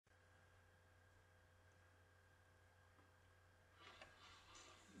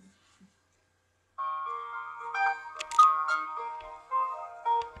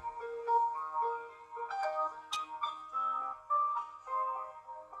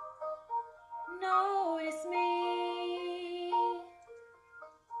notice me.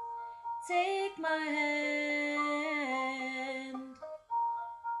 Take my hand.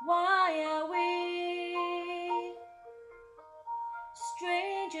 Why are we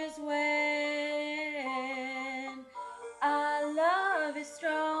strangers when our love is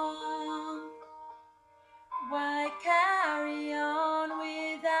strong? Why carry on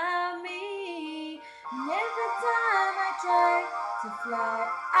without me? And every time I try to fly,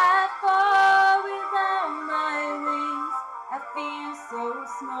 I fall without my wings. I feel so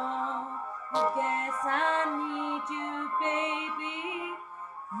small. I guess I need you, baby.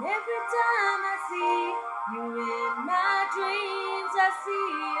 And every time I see you in my dreams, I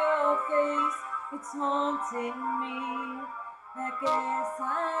see your face. It's haunting me. I guess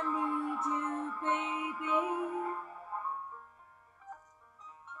I need you, baby.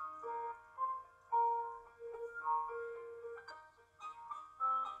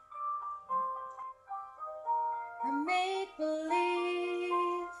 I make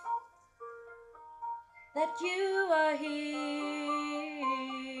believe that you are here.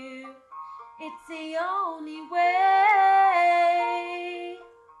 It's the only way.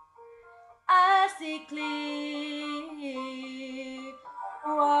 I see clear.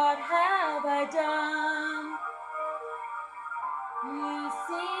 What have I done? You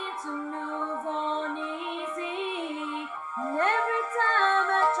seem to move on easy. And every time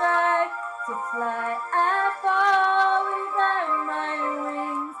I try to fly, I fall without my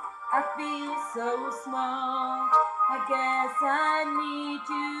wings. I feel so small. I guess I need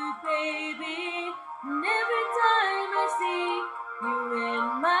you, baby. And every time I see you in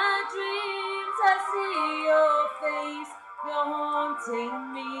my dreams, I see your face. You're haunting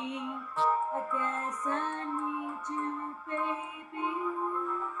me.